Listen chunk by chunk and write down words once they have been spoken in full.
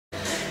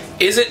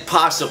Is it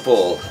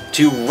possible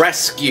to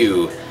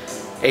rescue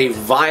a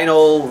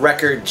vinyl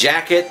record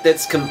jacket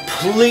that's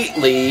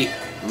completely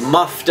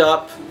muffed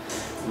up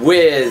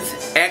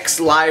with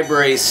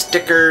X-Library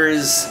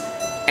stickers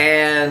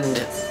and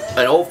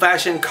an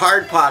old-fashioned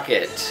card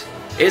pocket?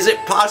 Is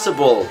it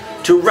possible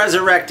to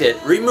resurrect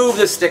it, remove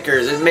the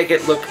stickers, and make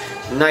it look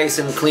nice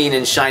and clean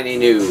and shiny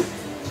new?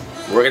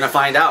 We're gonna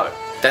find out.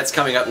 That's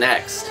coming up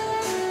next.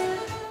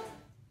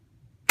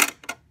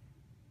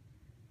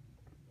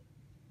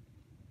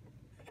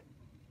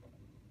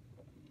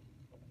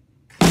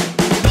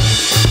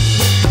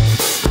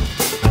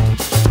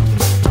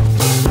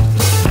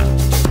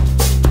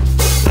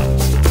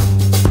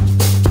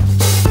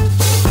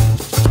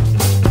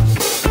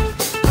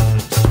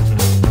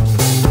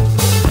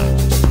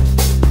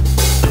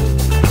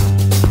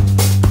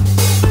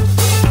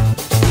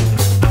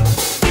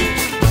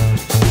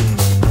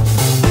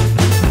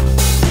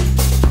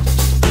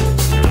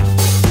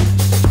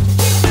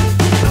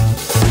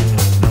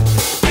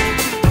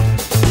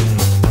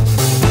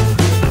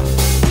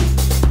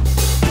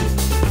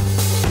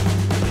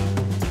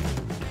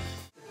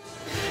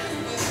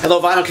 Hello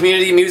vinyl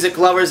community, music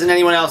lovers, and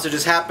anyone else who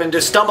just happened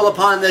to stumble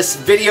upon this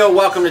video.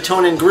 Welcome to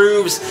Tone and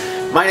Grooves.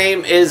 My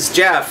name is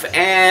Jeff,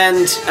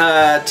 and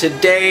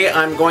today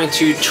I'm going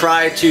to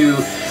try to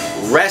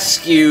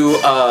rescue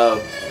a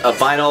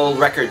vinyl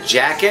record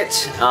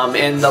jacket.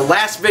 In the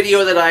last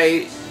video that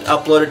I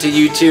uploaded to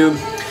YouTube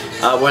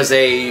was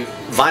a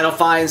Vinyl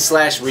Find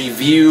 /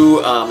 review.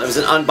 It was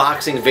an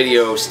unboxing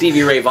video.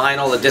 Stevie Ray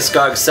Vinyl, a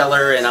Discog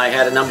seller, and I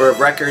had a number of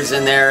records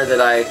in there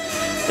that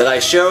I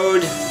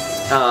showed.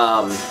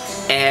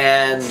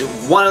 And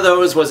one of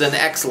those was an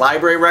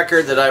X-Library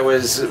record that I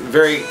was a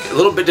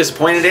little bit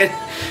disappointed in,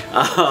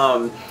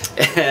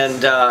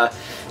 that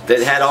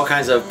had all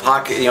kinds of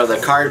pocket,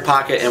 the card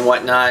pocket and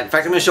whatnot. In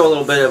fact, I'm going to show a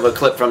little bit of a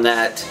clip from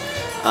that,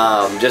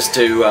 just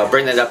to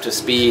bring that up to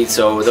speed,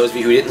 so those of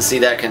you who didn't see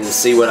that can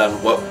see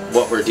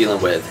what we're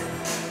dealing with.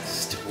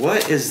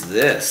 What is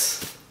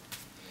this?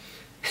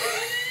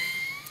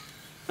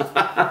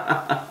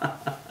 Ay,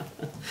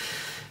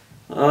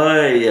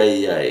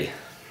 ay, ay.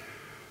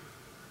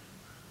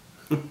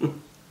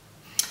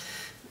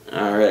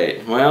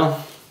 Alright,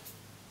 well,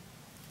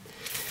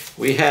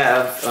 we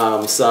have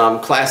some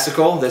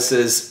classical. This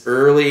is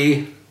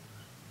early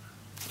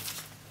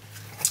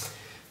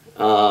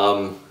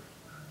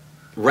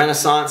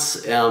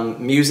Renaissance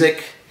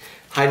music,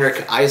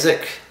 Heinrich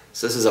Isaac.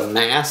 So this is a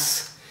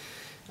mass,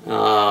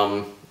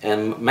 a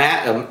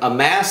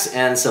mass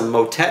and some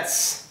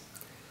motets.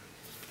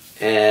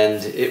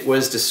 And it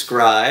was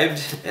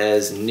described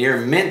as near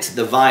mint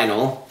the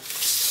vinyl.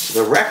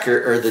 The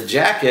record, or the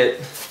jacket,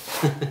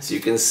 as you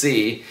can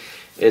see,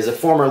 is a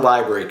former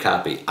library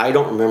copy. I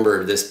don't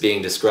remember this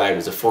being described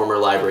as a former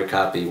library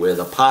copy with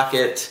a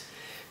pocket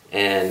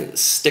and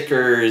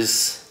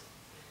stickers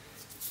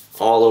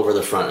all over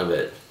the front of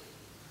it.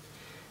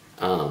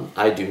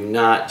 I do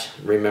not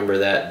remember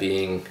that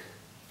being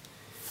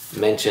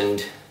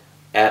mentioned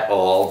at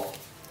all.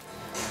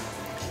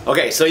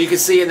 Okay, so you can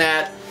see in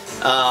that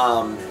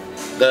all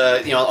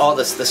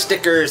the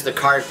stickers, the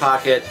card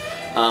pocket,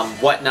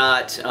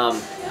 whatnot.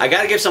 I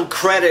gotta give some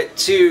credit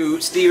to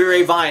Stevie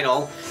Ray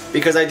Vinyl,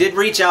 because I did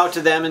reach out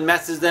to them and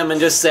message them and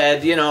just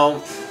said,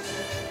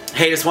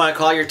 hey, just want to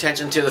call your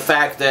attention to the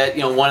fact that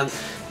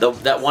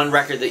that one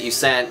record that you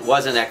sent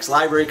was an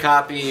X-Library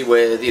copy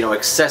with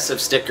excessive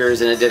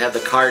stickers, and it did have the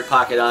card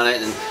pocket on it,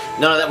 and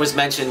none of that was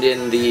mentioned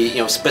in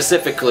the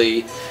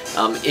specifically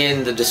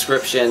in the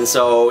description.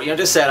 So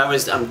just said I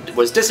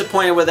was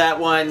disappointed with that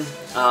one.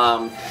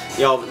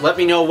 Let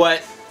me know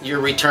what your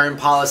return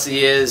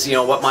policy is,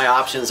 what my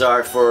options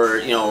are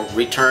for,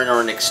 return or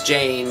an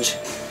exchange.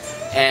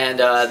 And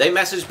they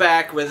messaged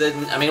back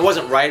within, it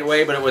wasn't right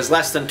away, but it was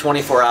less than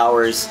 24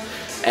 hours,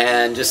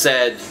 and just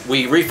said,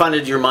 we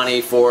refunded your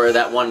money for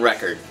that one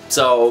record.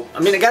 So,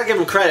 I gotta give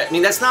them credit.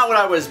 That's not what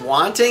I was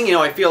wanting.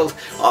 I feel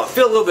a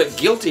little bit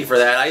guilty for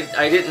that.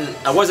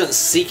 I wasn't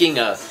seeking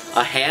a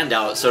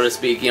handout, so to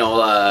speak,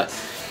 I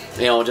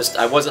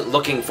wasn't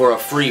looking for a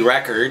free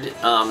record.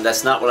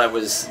 That's not what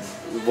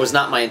was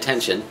not my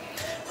intention.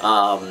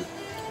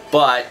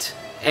 But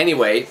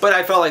anyway,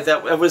 I felt like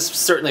that was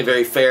certainly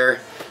very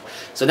fair.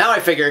 So now I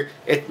figure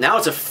now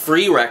it's a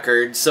free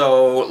record,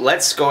 so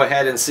let's go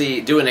ahead and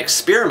do an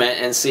experiment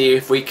and see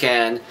if we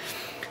can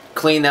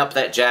clean up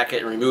that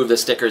jacket and remove the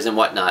stickers and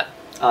whatnot.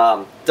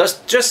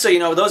 Just so you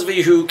know, those of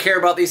you who care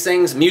about these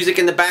things, music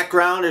in the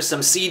background, there's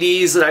some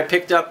CDs that I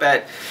picked up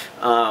at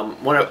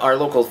one of our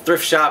local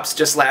thrift shops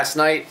just last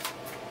night.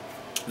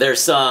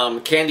 There's some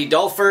Candy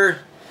Dulfer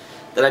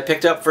that I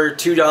picked up for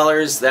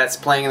 $2. That's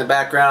playing in the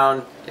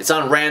background. It's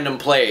on random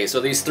play, so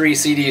these 3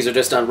 CDs are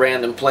just on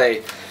random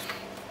play.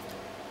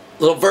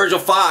 Little Virgil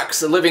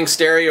Fox, a Living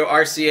Stereo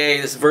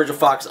RCA. This is Virgil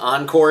Fox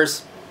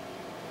Encores.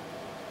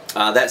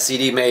 That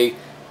CD may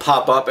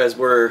pop up as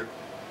I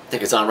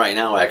think it's on right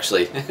now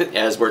actually,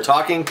 as we're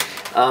talking.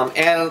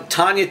 And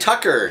Tanya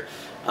Tucker,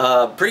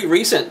 pretty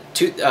recent,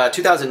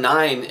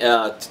 2009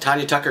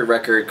 Tanya Tucker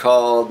record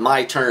called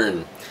My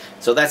Turn.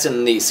 So that's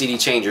in the CD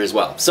changer as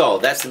well. So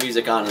that's the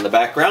music on in the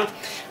background,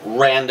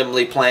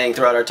 randomly playing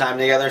throughout our time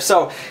together.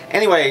 So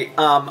anyway,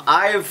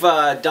 I've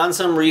done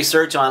some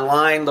research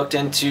online, looked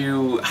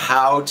into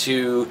how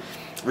to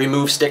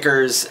remove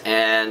stickers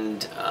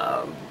and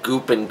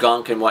goop and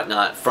gunk and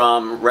whatnot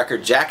from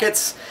record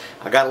jackets.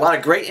 I got a lot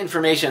of great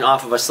information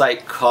off of a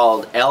site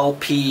called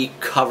LP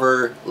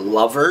Cover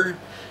Lover.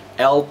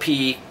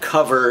 LP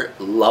Cover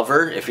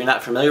Lover. If you're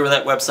not familiar with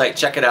that website,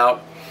 check it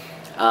out.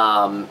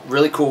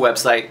 Really cool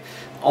website.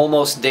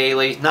 Almost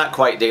daily, not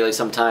quite daily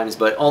sometimes,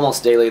 but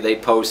almost daily they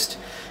post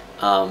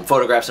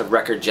photographs of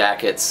record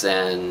jackets,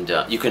 and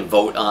you can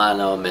vote on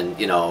them, and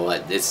you know,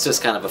 it's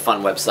just kind of a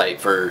fun website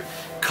for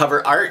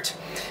cover art.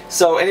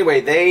 So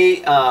anyway,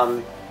 they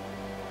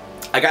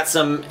I got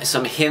some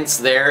hints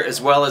there,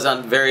 as well as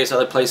on various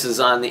other places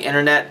on the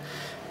internet.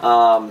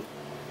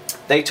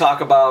 They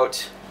talk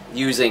about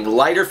using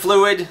lighter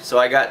fluid. So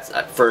I got,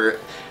 for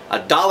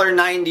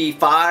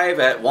 $1.95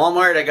 at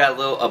Walmart, I got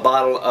a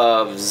bottle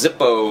of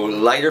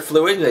Zippo lighter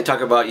fluid. They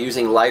talk about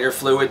using lighter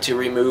fluid to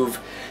remove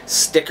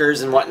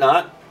stickers and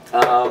whatnot.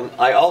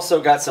 I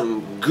also got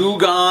some Goo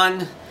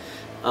Gone,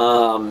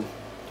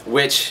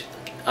 which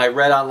I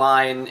read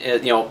online,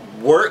 you know,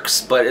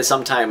 works, but it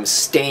sometimes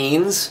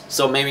stains,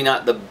 so maybe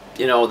not the,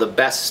 you know, the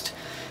best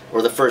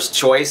or the first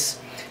choice.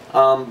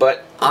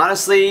 But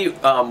honestly,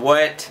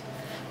 what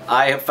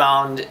I have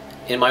found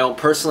in my own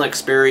personal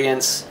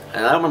experience,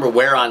 and I don't remember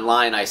where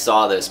online I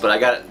saw this, but I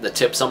got the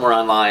tip somewhere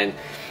online.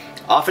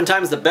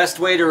 Oftentimes the best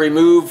way to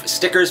remove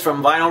stickers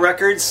from vinyl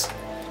records,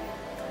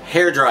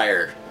 hair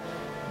dryer.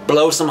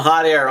 Blow some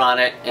hot air on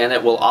it and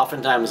it will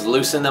oftentimes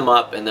loosen them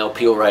up and they'll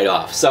peel right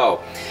off.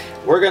 So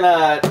we're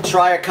gonna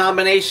try a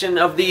combination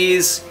of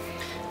these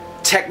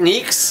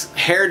techniques: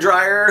 hair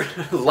dryer,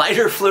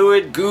 lighter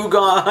fluid, Goo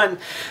Gone.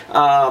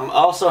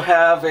 Also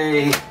have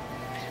a,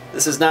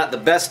 this is not the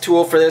best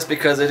tool for this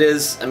because it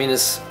is, I mean,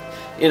 it's,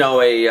 you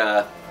know,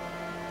 a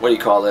what do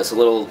you call this, a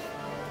little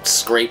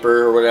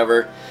scraper or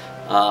whatever.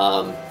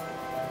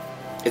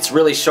 It's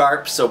really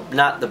sharp, so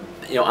not the,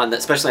 you know, on the,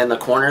 especially on the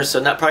corners,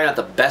 so probably not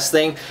the best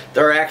thing.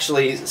 There are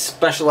actually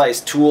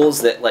specialized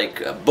tools that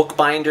like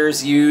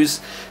bookbinders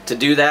use to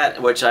do that,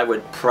 which I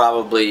would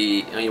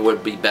probably, I mean,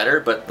 would be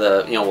better, but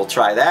the, you know, we'll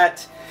try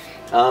that,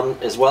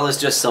 as well as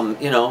just some,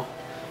 you know,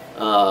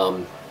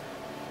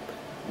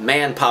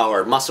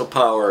 manpower, muscle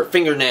power,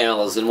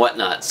 fingernails and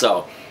whatnot.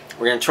 So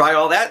we're gonna try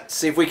all that,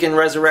 see if we can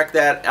resurrect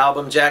that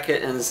album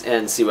jacket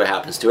and see what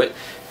happens to it,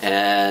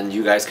 and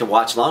you guys can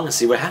watch along and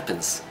see what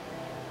happens.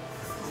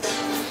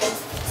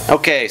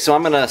 Okay, so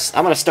I'm gonna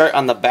start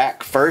on the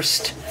back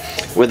first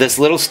with this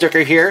little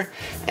sticker here,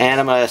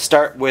 and I'm gonna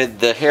start with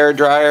the hair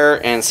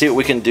dryer and see what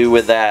we can do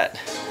with that.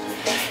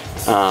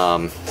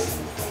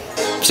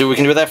 See what we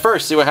can do with that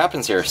first. See what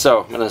happens here.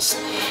 So I'm gonna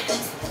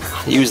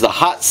use the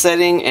hot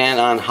setting and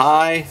on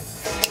high.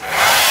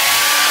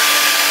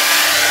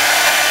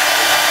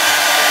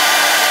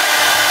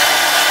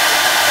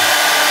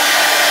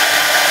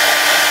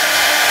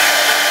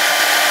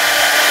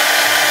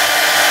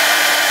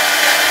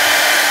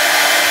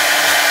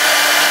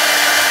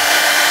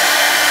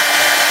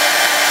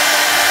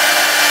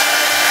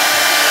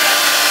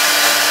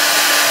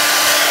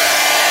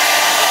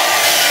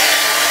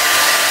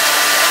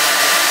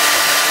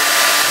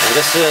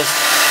 Just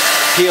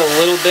peel a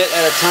little bit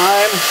at a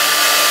time.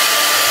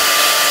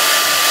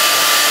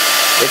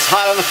 It's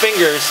hot on the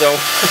fingers, so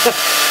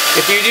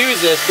if you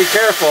use this, be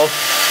careful.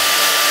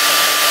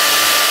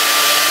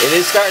 It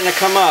is starting to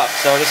come up,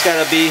 so just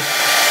gotta be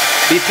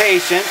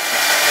patient.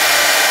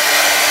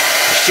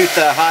 Shoot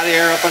the hot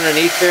air up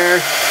underneath there.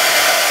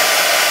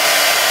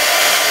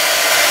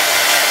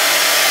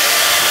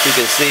 If you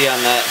can see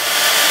on that,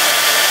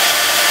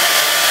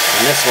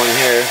 on this one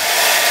here.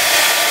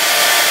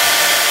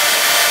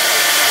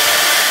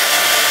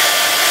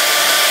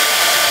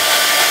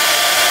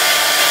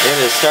 It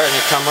is starting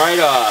to come right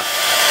off.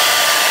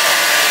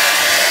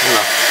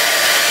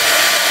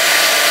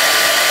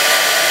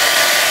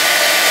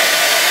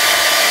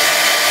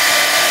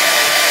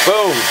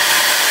 Boom.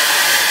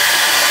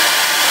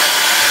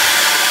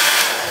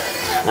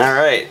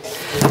 Alright,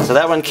 so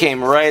that one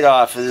came right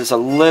off. There's a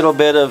little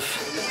bit of,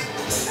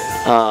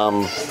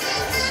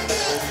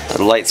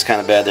 the light's kind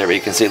of bad there, but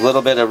you can see a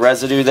little bit of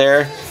residue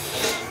there.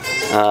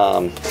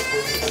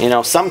 You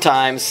know,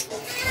 sometimes,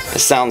 it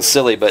sounds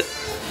silly, but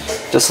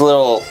just a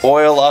little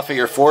oil off of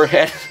your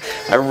forehead.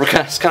 I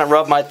just kind of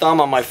rub my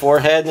thumb on my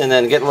forehead and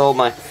then get a little of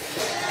my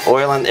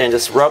oil and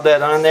just rub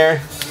that on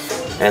there,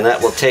 and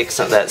that will take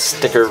some of that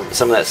sticker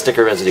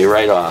residue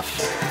right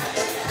off.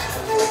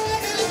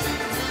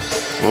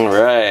 All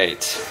right,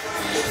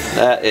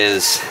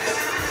 that's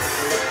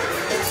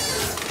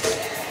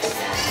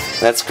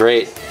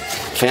great,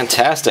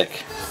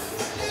 fantastic.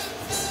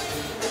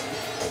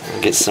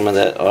 I'll get some of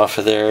that off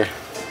of there.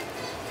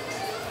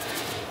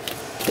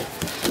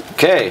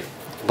 Okay.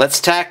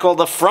 Let's tackle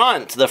the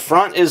front. The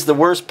front is the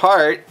worst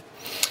part.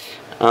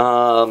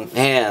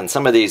 Man,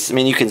 some of these, I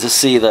mean, you can just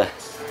see it's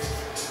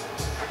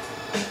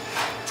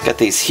got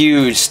these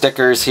huge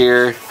stickers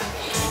here.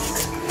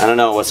 I don't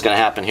know what's going to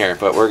happen here,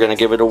 but we're going to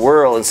give it a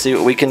whirl and see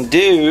what we can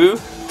do.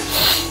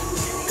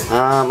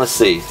 Let's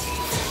see.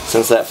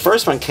 Since that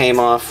first one came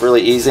off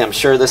really easy, I'm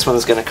sure this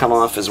one's going to come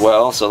off as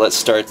well, so let's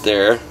start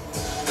there.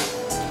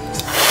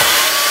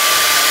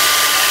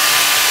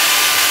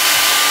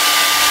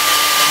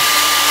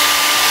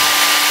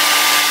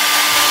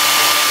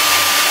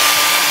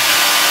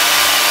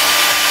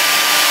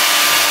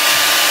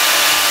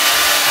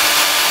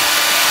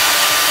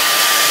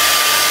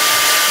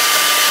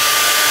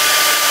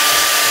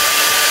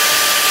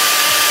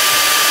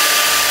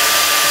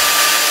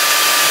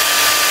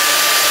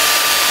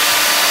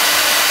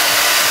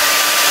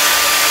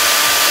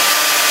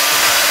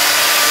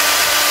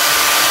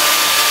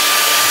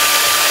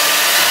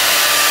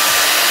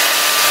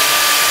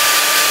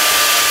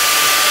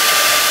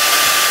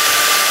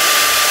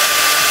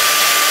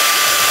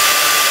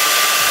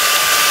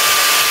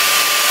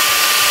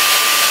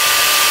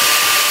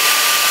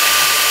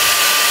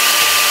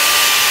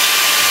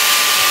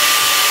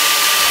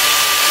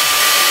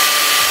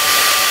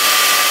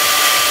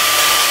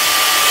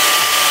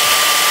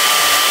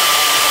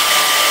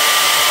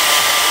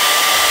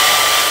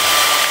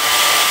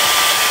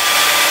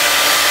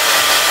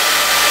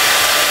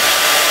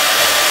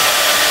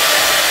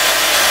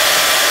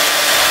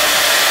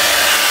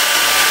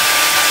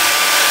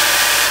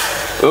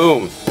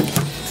 Boom!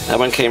 That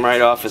one came right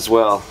off as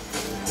well.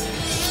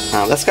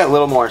 That's got a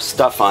little more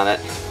stuff on it.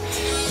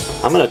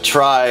 I'm gonna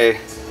try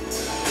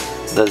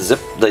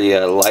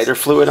the lighter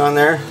fluid on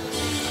there.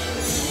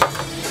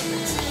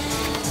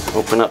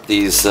 Open up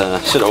these.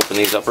 Should open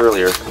these up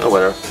earlier. Oh,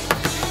 whatever.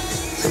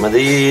 Some of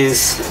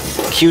these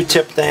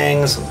Q-tip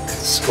things.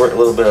 Squirt a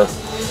little bit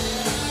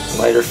of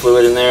lighter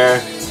fluid in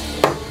there,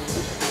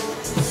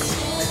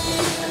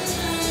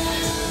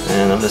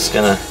 and I'm just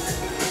gonna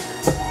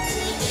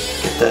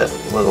that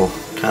little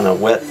kind of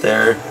wet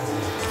there.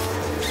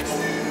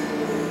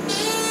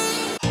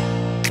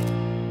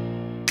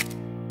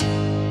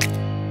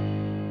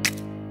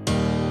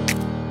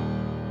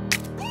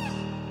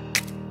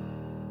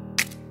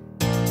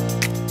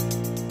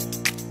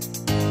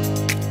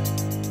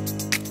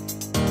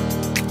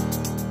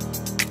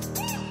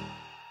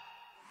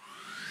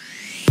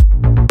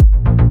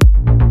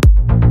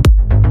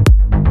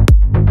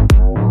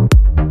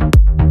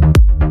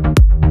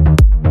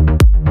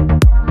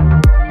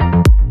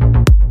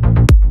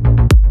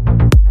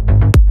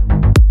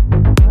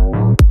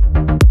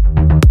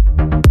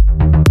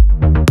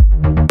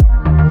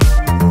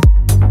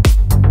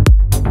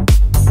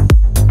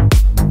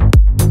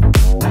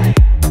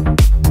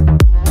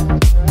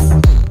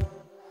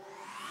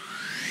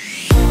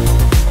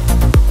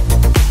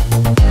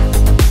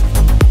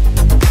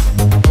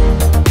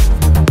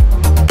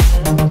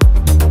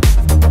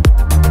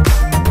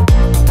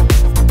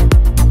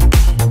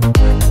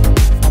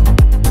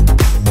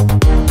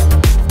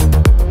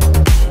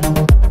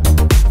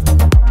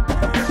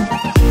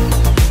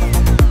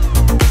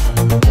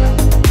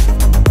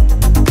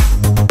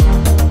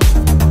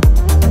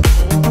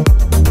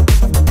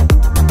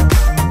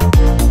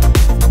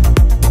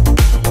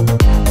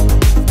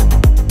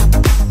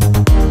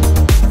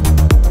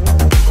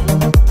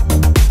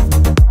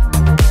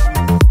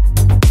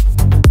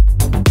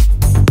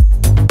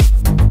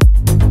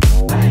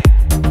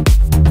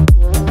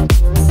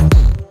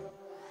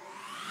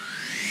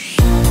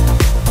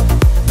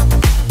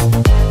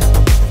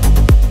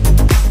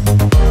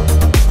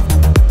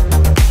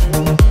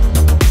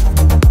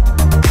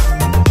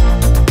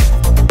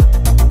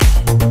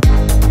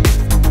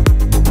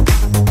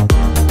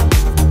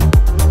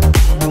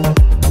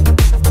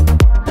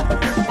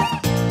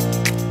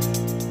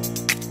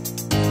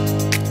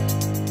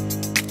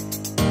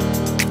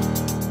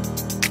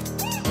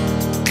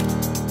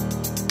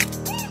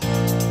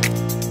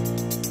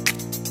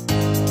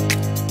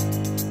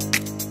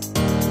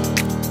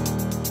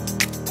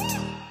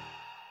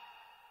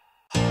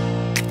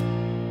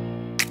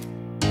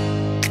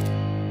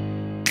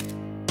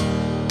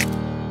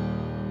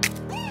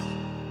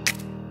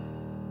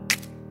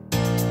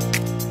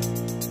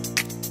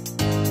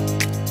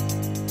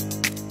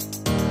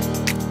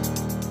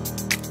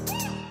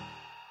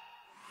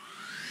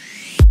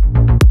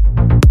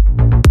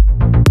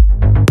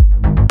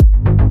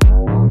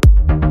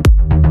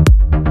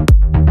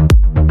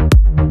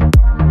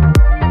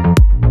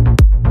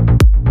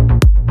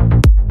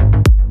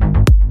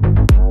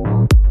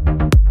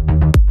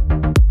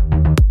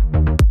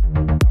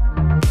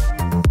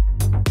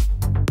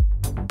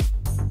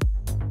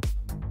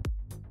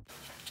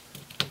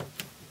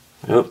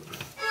 Oop.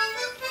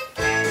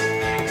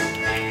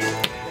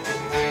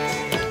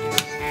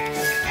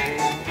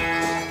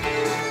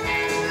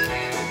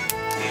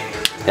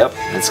 Yep,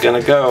 it's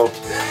gonna go.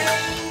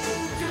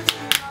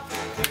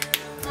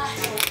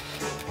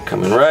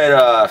 Coming right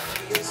off.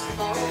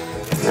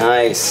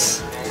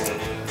 Nice.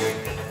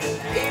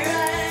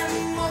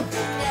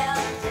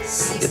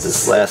 Get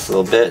this last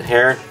little bit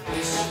here.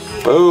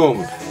 Boom.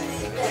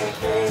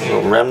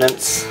 Little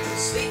remnants.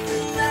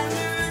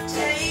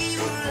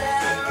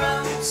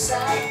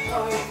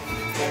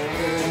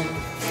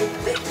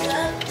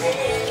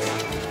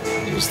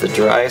 the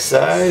dry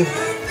side.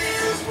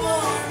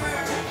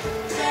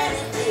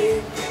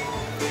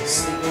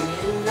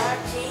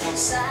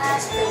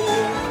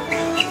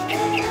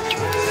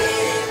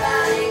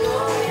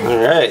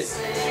 Alright,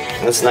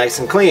 that's nice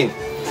and clean.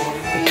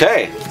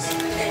 Okay,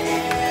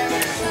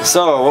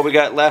 so what we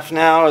got left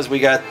now is we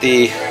got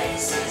this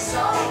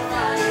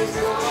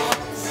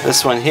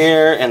one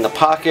here and the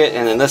pocket,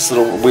 and then this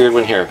little weird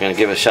one here. We're going to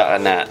give a shot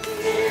on that.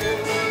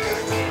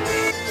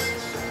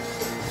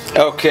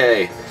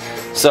 Okay,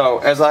 so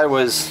as I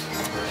was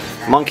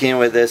monkeying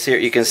with this here,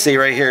 you can see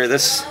right here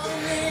this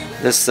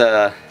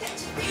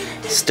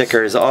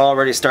sticker is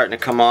already starting to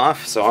come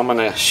off, so I'm going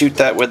to shoot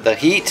that with the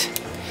heat.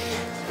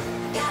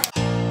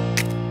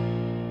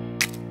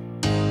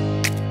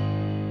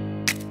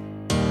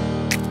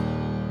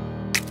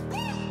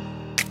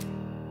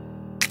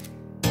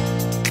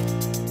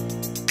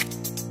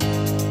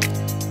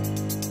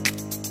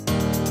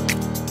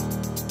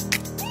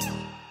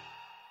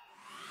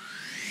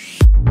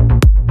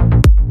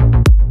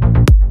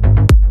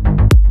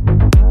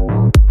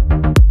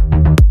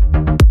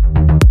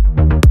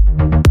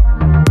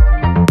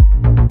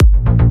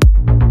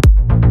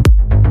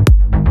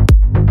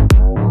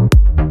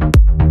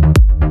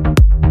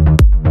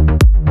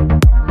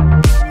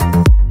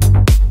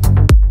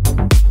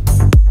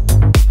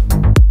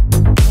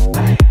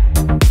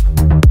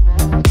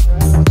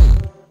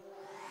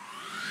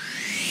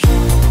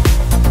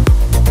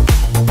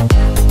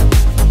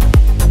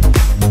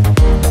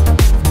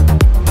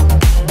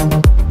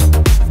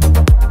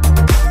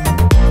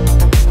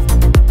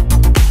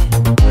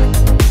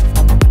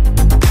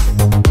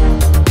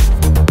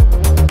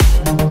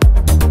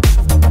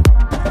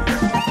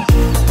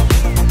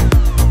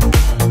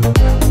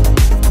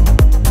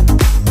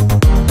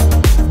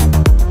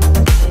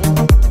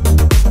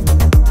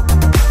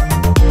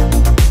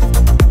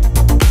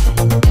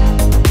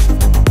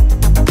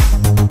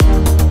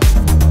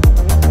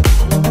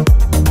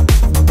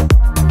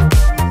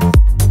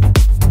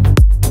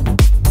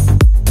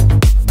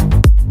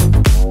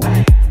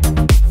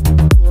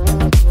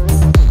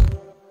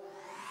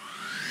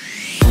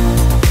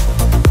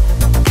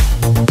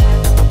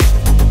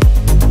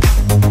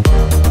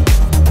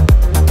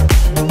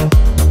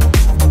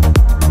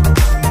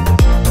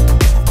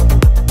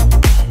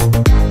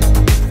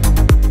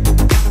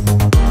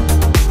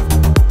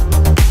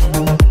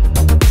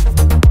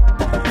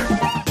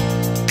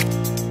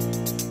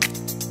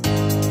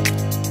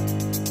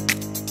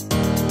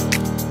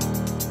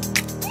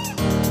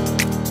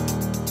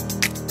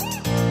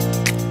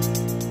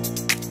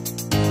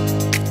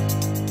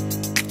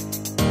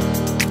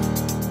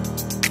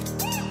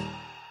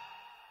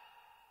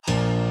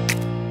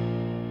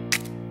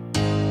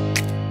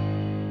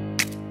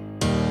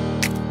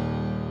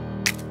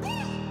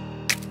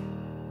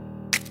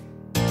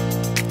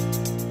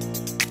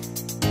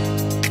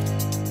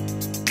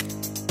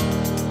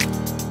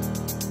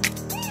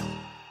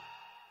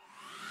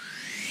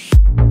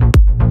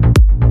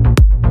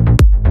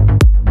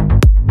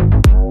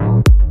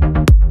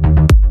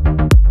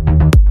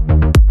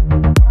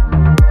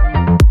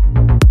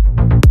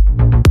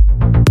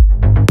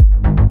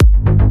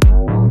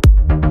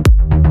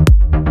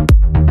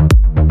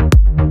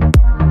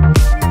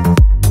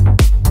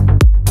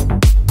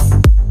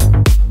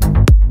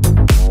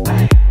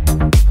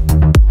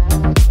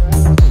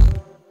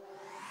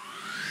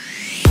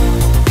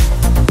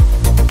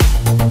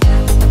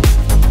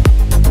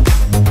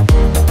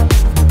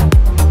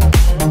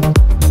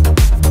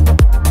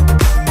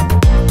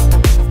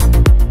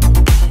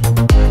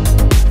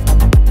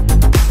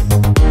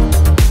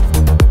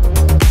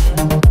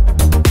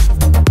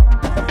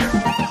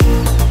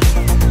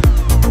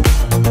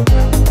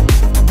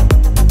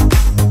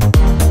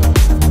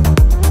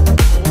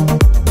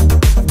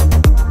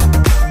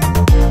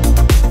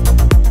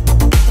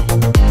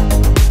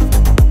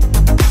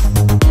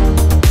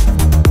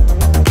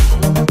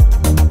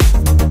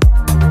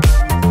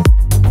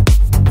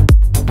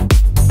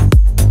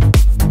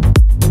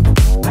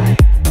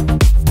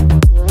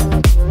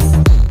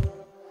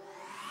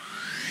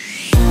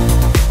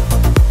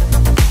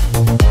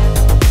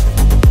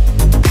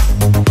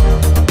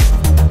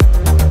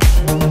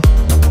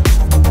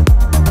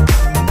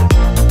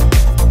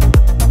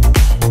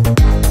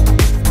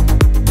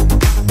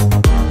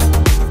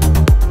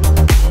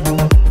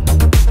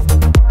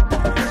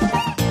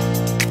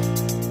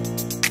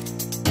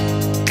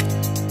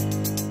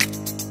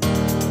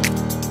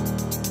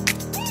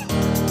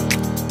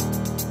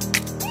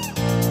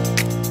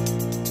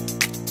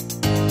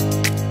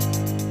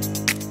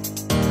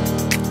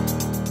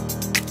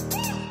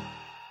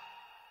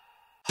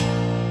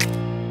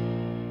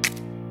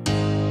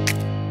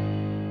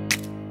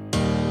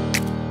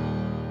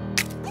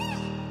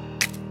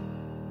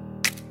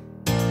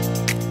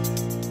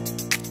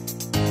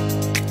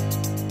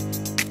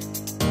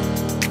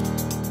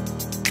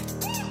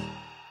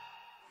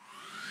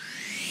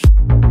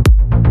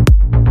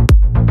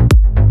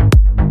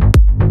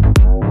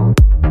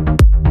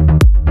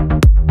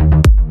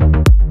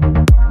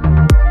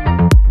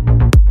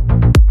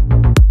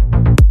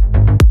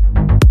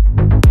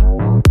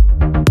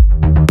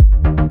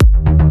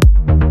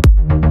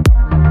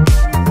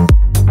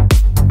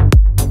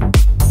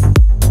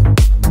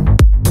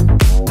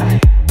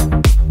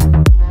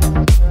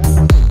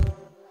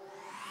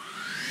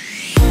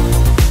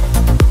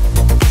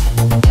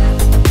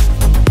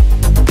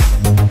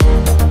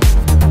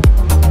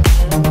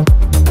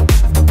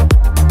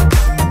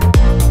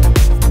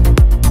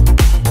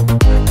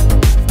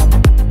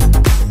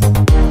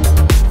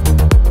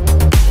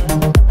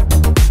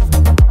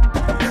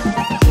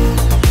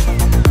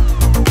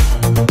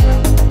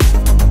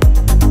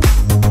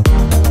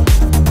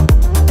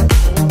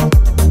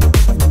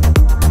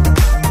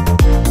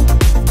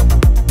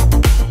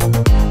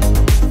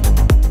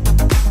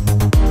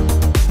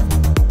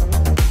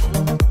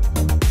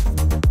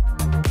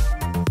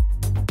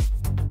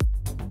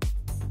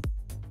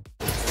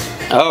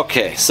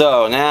 Okay,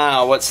 so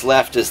now what's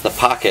left is the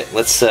pocket.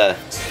 Let's I'm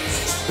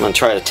gonna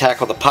try to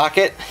tackle the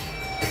pocket.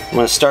 I'm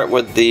gonna start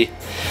with the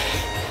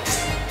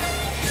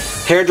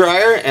hair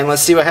dryer and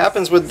let's see what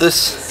happens with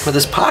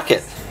this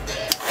pocket.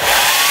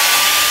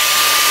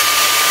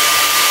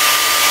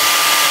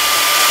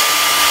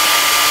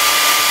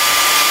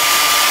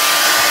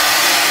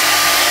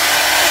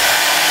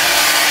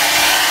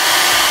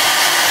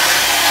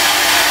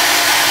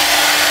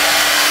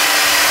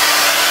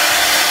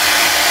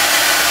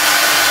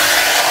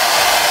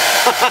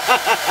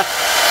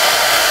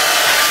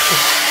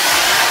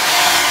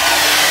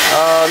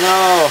 Oh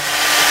no.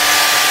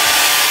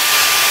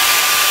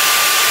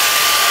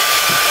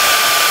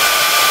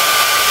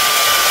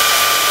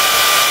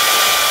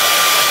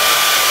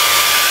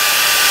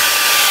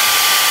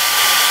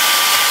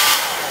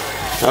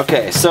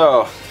 Okay,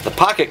 so the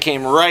pocket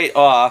came right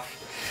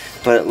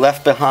off, but it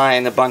left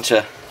behind a bunch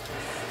of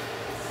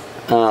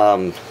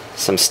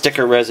some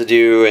sticker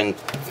residue and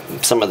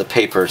some of the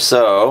paper,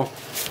 so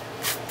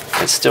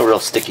it's still real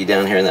sticky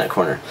down here in that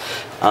corner.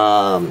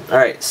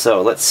 Alright,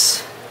 so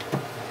let's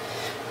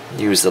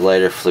use the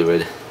lighter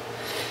fluid.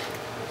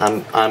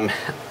 I'm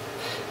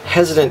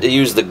hesitant to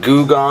use the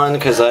Goo Gone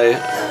because I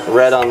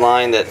read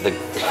online that the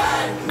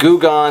Goo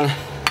Gone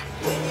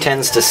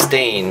tends to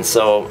stain,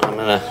 so I'm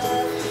gonna,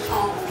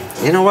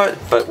 you know what,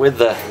 but with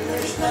the,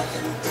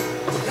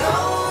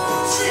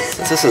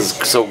 since this is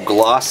so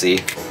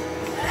glossy,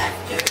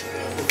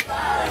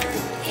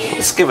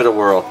 let's give it a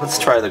whirl. Let's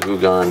try the Goo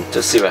Gone,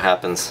 just see what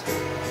happens.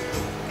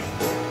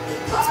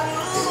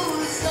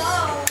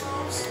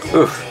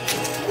 Oof.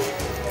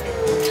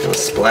 It's kind of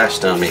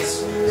splashed on me.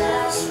 This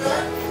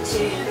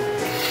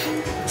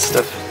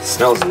stuff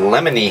smells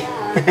lemony.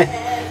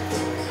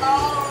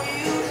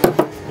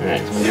 Alright,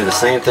 I'm going to do the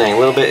same thing. A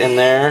little bit in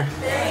there.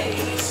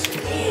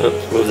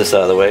 Oops, move this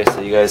out of the way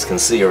so you guys can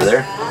see over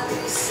there.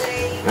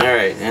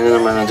 Alright, and then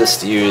I'm going to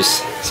just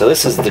use, so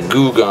this is the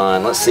Goo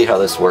Gone. Let's see how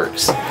this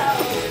works.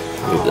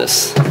 Move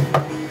this.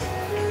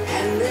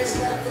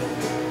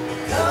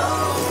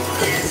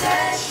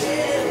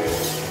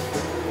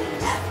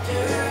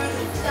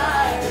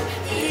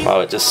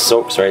 Wow, it just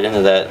soaks right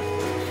into that.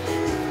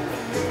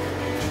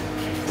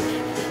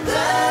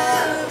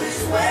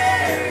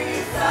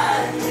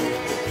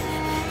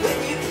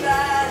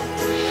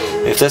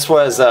 If this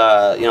was,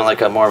 you know,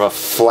 like a more of a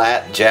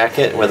flat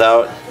jacket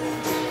without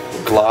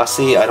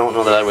glossy, I don't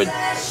know that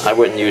I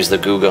wouldn't use the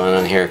Goo Gone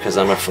on here because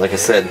like I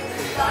said,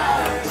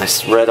 I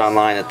read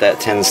online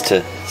that tends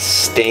to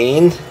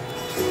stain.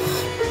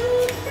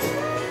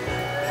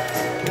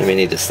 Maybe I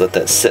need to let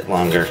that sit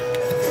longer.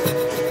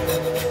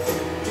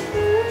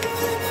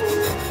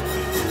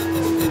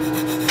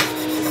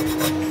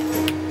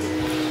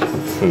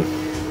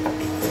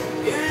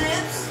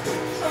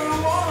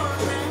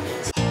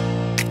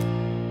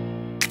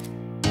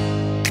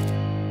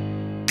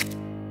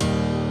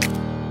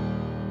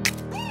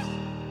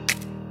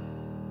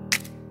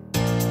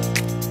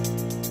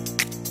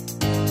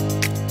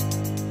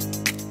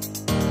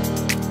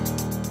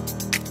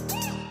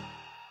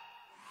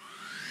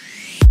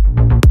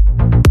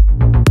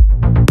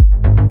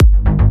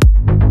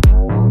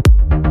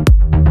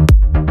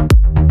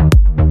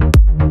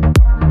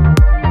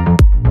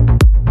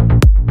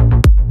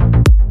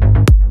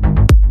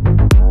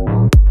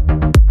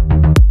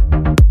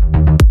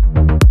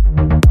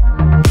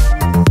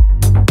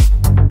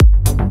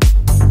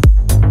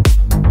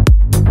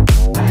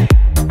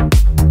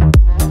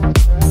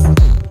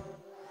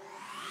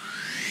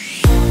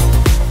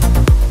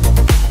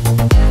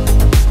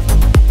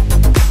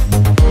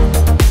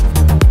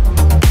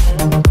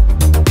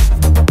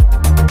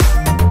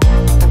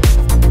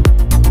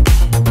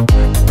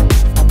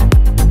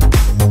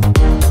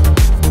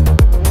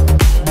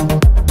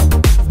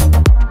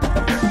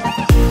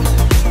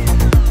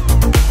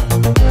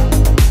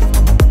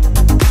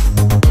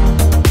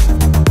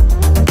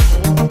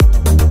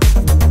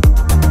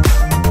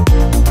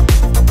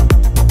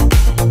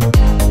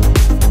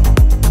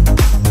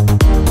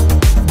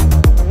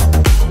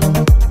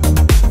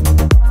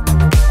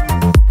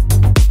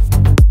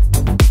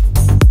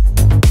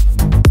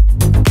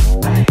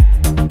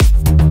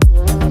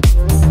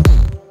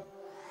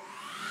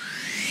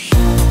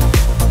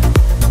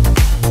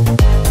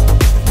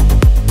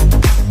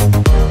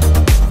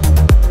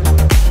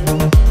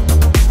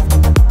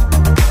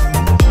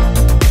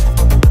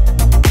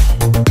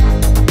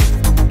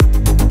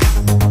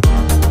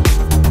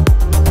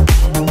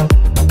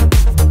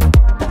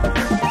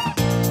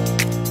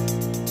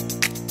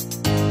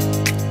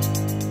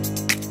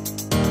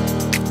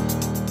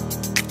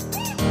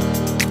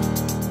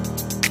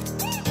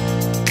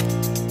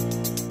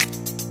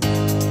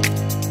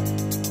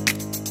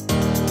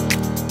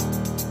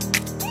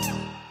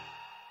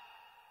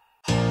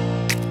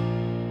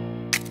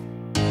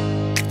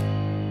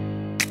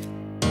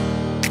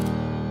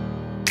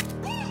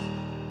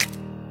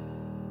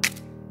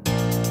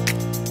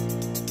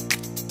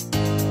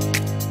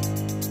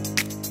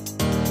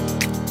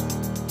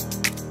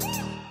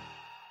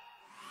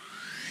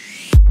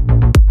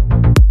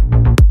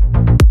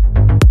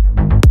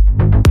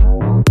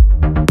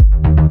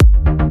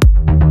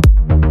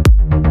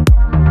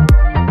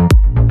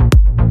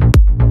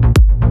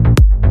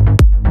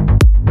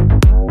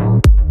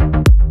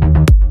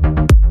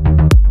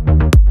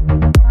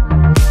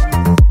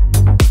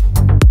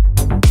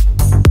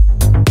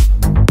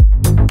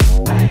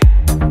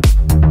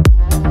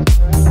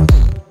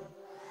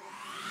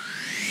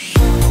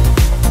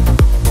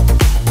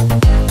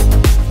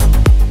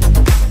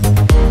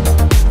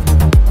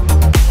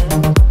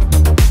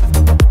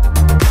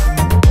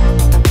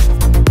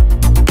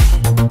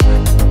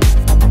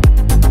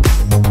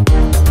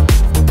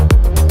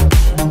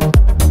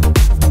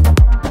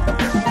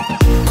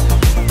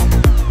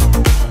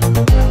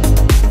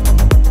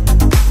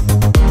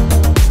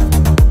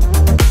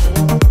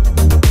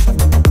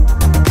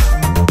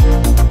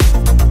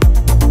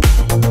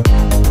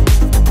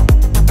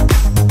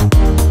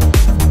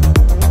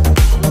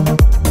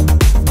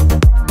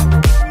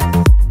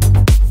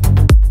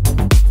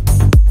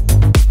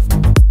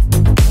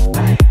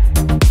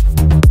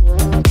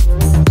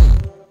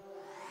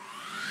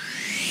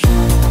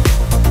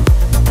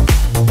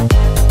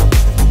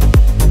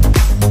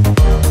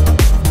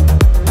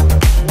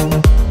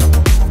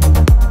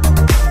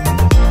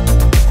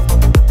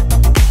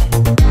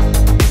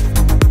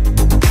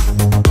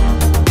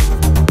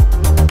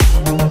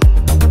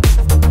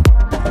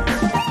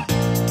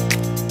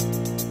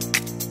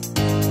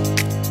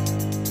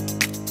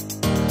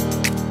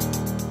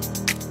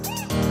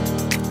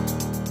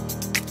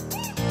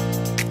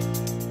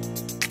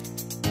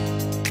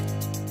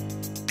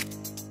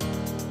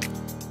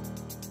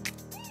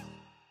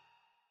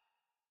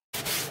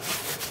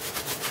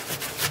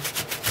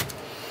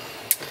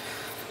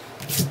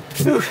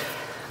 Whew.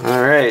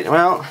 All right,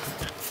 well,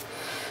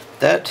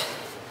 that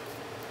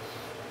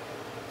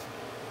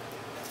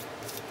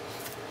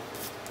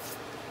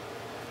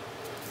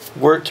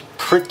worked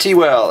pretty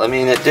well. I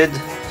mean, it did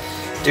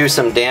do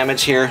some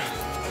damage here.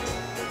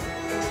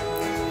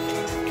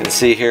 You can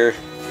see here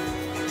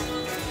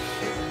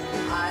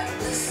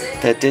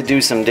that did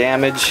do some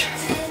damage.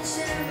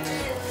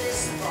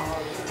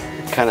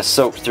 Kind of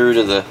soaked through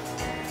to the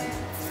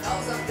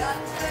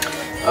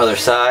other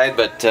side,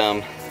 but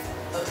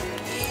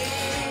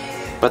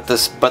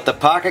the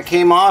pocket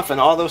came off and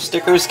all those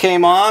stickers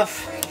came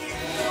off.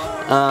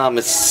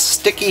 It's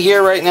sticky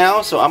here right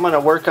now, so I'm going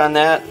to work on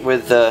that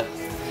with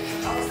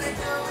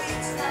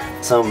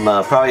some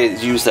probably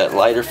use that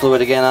lighter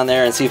fluid again on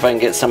there and see if I can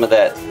get some of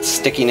that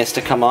stickiness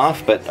to come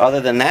off. But other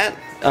than that,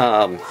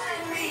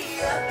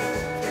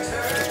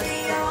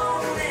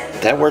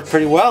 that worked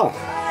pretty well.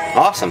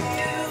 Awesome.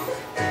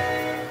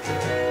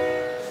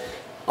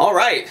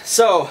 Alright,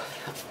 so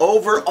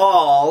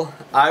overall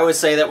I would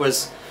say that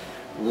was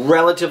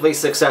relatively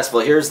successful.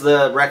 Here's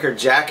the record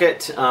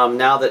jacket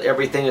now that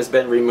everything has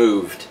been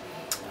removed.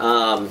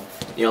 You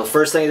know, the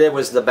first thing I did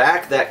was the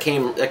back. That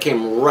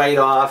came right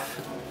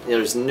off.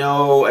 There's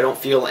no, I don't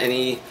feel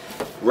any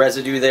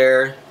residue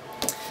there.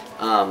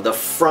 The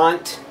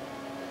front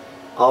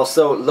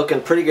also looking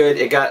pretty good.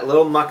 It got a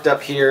little mucked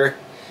up here,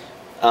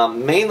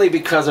 mainly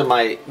because of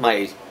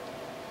my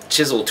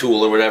chisel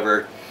tool or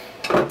whatever.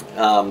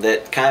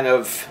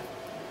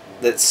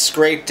 That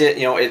scraped it.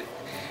 You know, it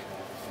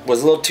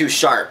was a little too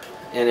sharp,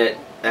 and it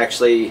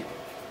actually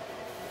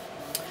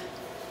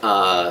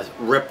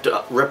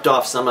ripped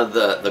off some of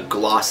the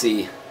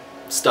glossy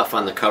stuff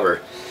on the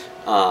cover.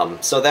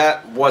 So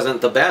that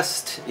wasn't the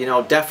best. You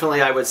know,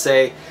 definitely I would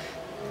say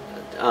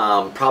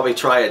probably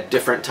try a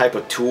different type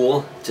of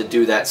tool to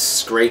do that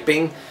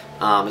scraping.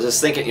 I was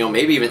just thinking, you know,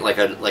 maybe even like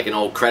an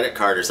old credit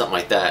card or something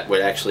like that would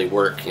actually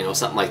work. You know,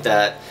 something like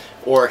that.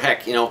 Or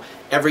heck, you know,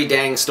 every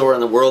dang store in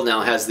the world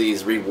now has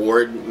these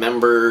reward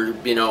member,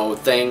 you know,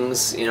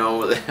 things. You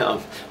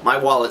know, my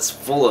wallet's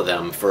full of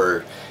them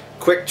for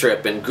Quick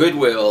Trip and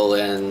Goodwill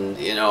and,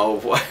 you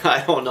know,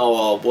 I don't know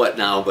all what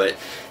now, but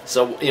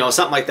so, you know,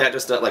 something like that,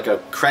 just like a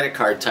credit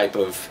card type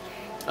of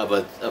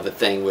a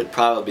thing would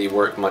probably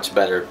work much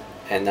better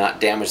and not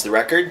damage the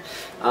record.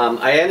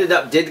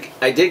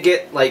 I did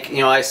get, like, you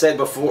know, I said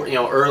before, you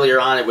know, earlier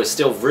on, it was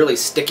still really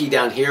sticky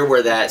down here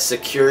where that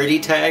security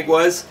tag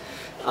was.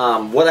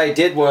 What I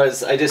did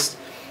was I just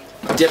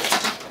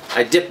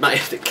dipped my,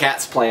 the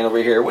cat's playing over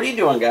here. What are you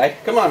doing, guy?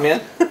 Come on,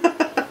 man.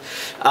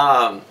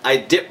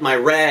 I dipped my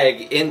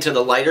rag into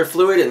the lighter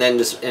fluid and then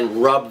just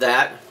rubbed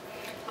that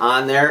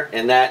on there,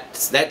 and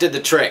that did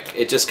the trick.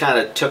 It just kind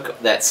of took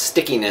that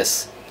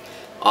stickiness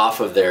off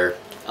of there,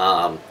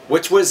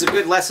 which was a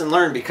good lesson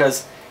learned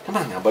because, come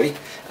on now, buddy.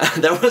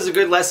 That was a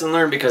good lesson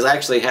learned because I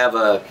actually have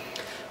a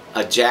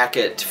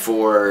jacket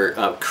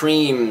for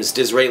Cream's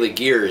Disraeli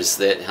Gears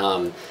that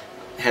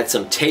had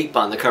some tape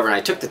on the cover, and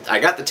I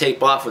got the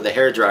tape off with a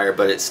hairdryer,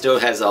 but it still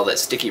has all that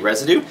sticky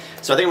residue.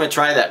 So I think I'm going to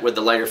try that with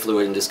the lighter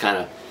fluid and just kind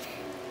of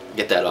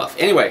get that off.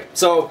 Anyway,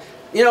 so,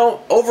 you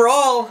know,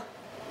 overall,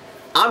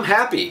 I'm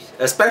happy,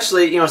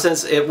 especially, you know,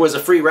 since it was a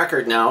free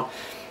record now.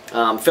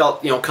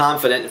 Felt, you know,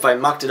 confident. If I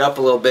mucked it up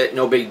a little bit,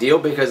 no big deal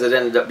because it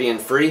ended up being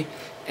free.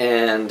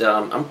 And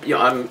I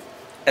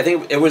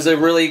think it was a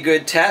really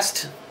good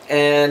test,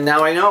 and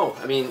now I know.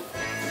 I mean,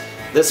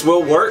 this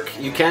will work.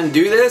 You can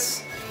do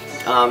this.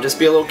 Just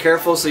be a little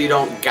careful so you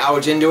don't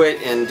gouge into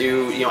it and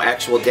do, you know,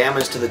 actual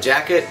damage to the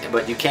jacket,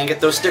 but you can get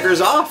those stickers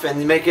off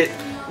and make it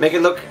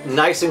look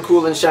nice and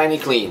cool and shiny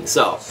clean.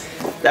 So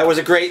that was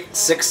a great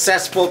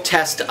successful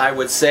test, I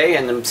would say,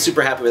 and I'm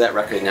super happy with that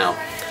record now.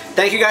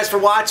 Thank you guys for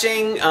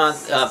watching.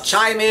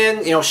 Chime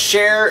in, you know,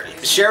 share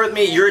with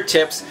me your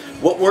tips.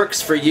 What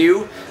works for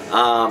you?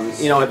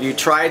 You know, have you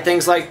tried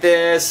things like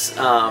this?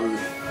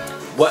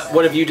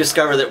 What have you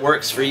discovered that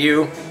works for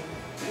you?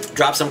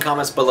 Drop some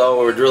comments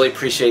below. I would really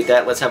appreciate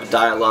that. Let's have a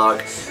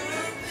dialogue.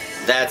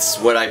 That's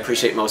what I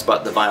appreciate most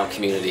about the vinyl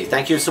community.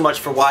 Thank you so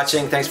much for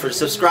watching. Thanks for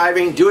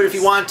subscribing. Do it if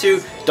you want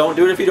to. Don't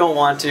do it if you don't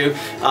want to.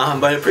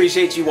 But I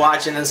appreciate you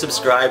watching and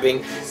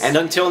subscribing. And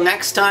until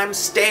next time,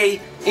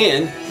 stay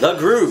in the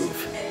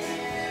groove.